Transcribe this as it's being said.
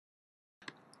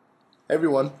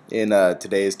Everyone, in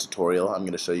today's tutorial I'm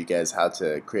going to show you guys how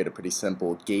to create a pretty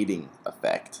simple gating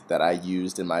effect that I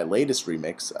used in my latest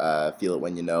remix, Feel It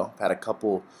When You Know. I've had a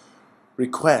couple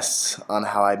requests on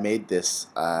how I made this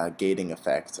gating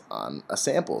effect on a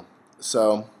sample.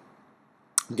 So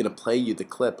I'm going to play you the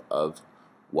clip of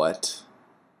what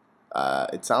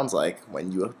it sounds like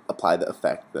when you apply the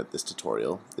effect that this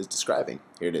tutorial is describing.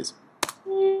 Here it is.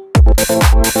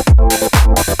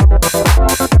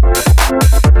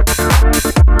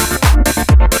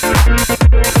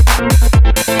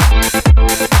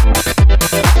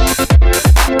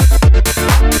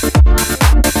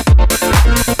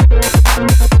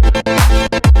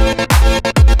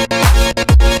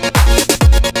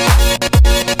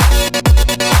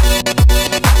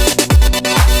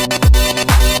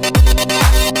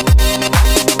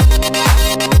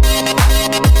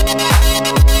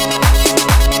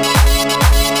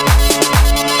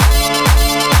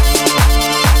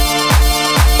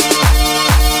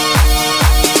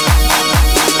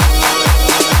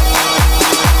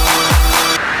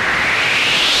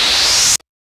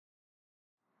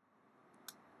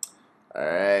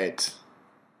 Alright,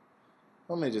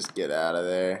 let me just get out of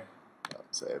there.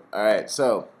 Save. Alright,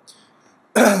 so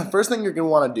first thing you're going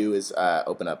to want to do is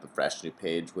open up a fresh new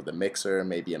page with a mixer,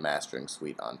 maybe a mastering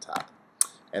suite on top.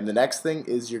 And the next thing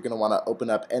is you're going to want to open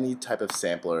up any type of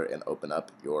sampler and open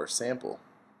up your sample.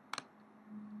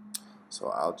 So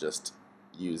I'll just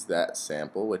use that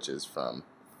sample, which is from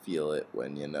Feel It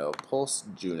When You Know Pulse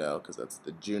Juno, because that's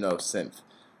the Juno synth.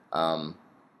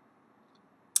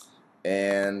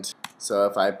 And so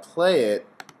if I play it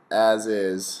as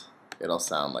is, it'll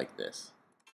sound like this.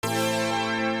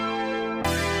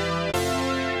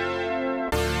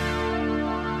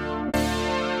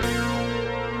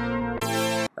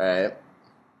 Alright.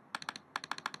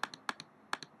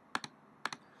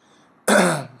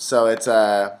 So it's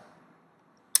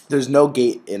there's no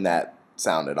gate in that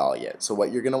sound at all yet. So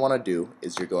what you're going to want to do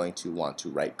is you're going to want to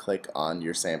right click on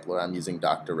your sampler. I'm using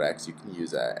Dr. Rex. You can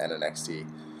use NNXT.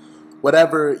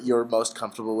 Whatever you're most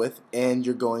comfortable with, and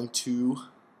you're going to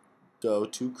go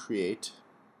to create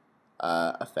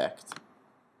effect,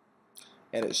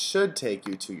 and it should take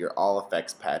you to your all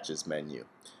effects patches menu.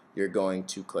 You're going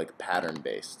to click pattern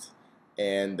based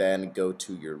and then go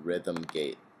to your rhythm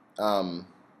gate. Now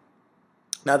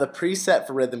the preset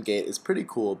for rhythm gate is pretty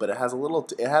cool, but it had a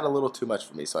little too much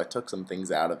for me, so I took some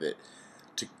things out of it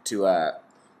to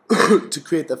to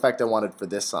create the effect I wanted for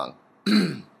this song.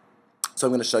 So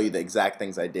I'm going to show you the exact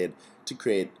things I did to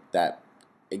create that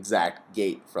exact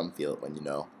gate from Feel It When You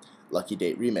Know Lucky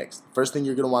Date Remix. First thing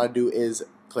you're going to want to do is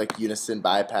click Unison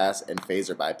Bypass and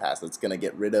Phaser Bypass. That's going to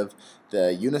get rid of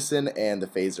the unison and the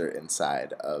phaser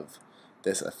inside of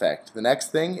this effect. The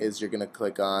next thing is you're going to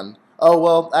click on, oh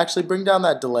well, actually bring down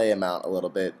that delay amount a little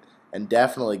bit, and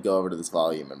definitely go over to this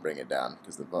volume and bring it down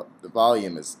because the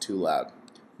volume is too loud.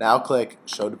 Now click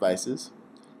Show Devices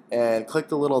and click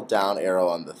the little down arrow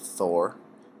on the Thor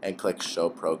and click Show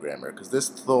Programmer, because this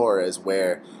Thor is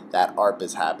where that ARP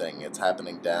is happening. It's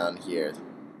happening down here.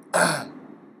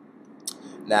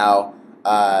 Now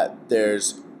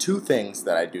there's two things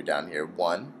that I do down here.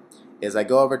 One is I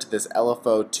go over to this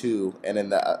LFO2, and in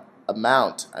the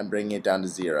amount I'm bringing it down to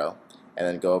 0, and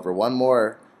then go over one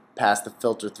more past the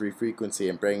filter 3 frequency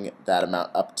and bring that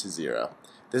amount up to 0.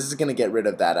 This is going to get rid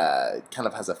of that, it kind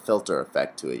of has a filter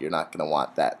effect to it. You're not going to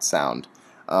want that sound.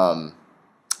 And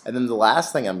then the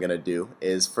last thing I'm going to do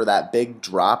is for that big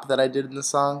drop that I did in the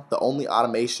song, the only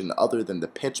automation other than the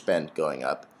pitch bend going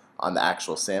up on the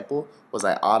actual sample was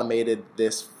I automated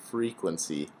this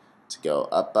frequency to go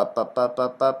up, up, up, up,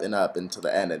 up, up, and up until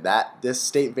the end. And this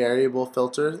state variable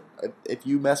filter, if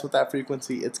you mess with that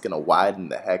frequency, it's going to widen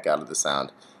the heck out of the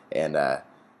sound and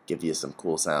give you some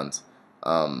cool sounds.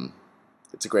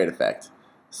 It's a great effect.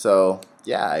 So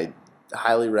yeah, I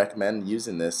highly recommend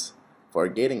using this for a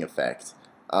gating effect.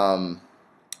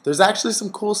 There's actually some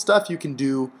cool stuff you can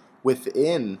do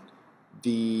within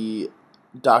the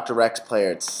Dr. Rex player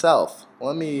itself.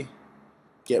 Let me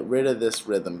get rid of this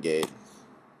rhythm gate.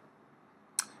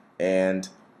 And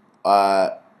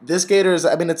this gator is,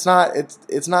 I mean, it's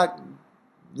not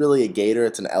really a gator,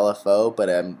 it's an LFO, but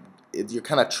you're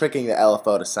kind of tricking the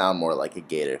LFO to sound more like a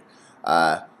gator.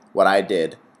 What I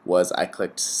did was I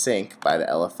clicked sync by the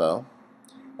LFO,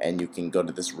 and you can go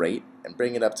to this rate and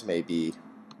bring it up to maybe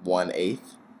 1/8.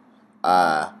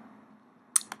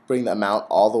 Bring the amount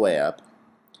all the way up,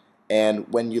 and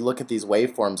when you look at these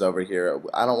waveforms over here,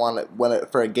 I don't want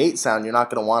it, for a gate sound, you're not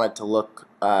going to want it to look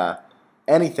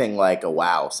anything like a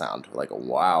wow sound, like a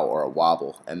wow or a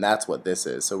wobble, and that's what this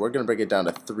is. So we're going to break it down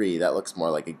to 3. That looks more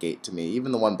like a gate to me.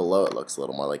 Even the one below it looks a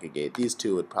little more like a gate. These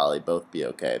two would probably both be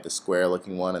okay, the square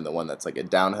looking one and the one that's like a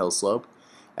downhill slope.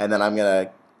 And then I'm going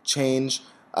to change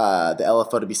the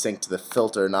LFO to be synced to the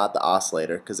filter, not the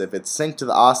oscillator, because if it's synced to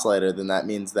the oscillator, then that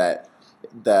means that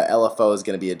the LFO is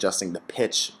going to be adjusting the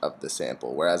pitch of the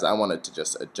sample, whereas I wanted to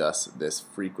just adjust this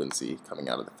frequency coming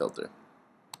out of the filter.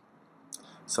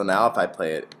 So now if I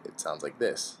play it, it sounds like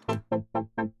this.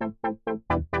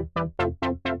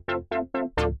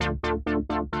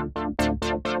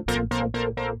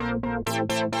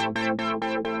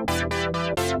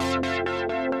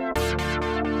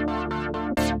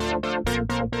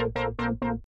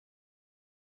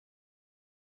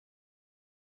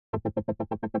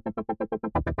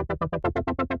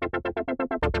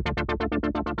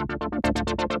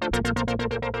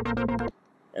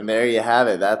 And there you have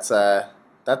it.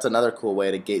 That's another cool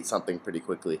way to gate something pretty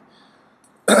quickly.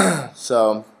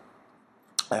 So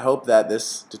I hope that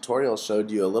this tutorial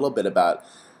showed you a little bit about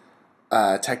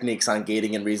techniques on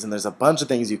gating and Reason. There's a bunch of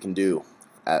things you can do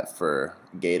for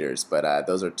gators, but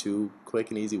those are 2 quick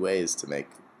and easy ways to make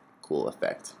a cool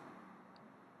effect.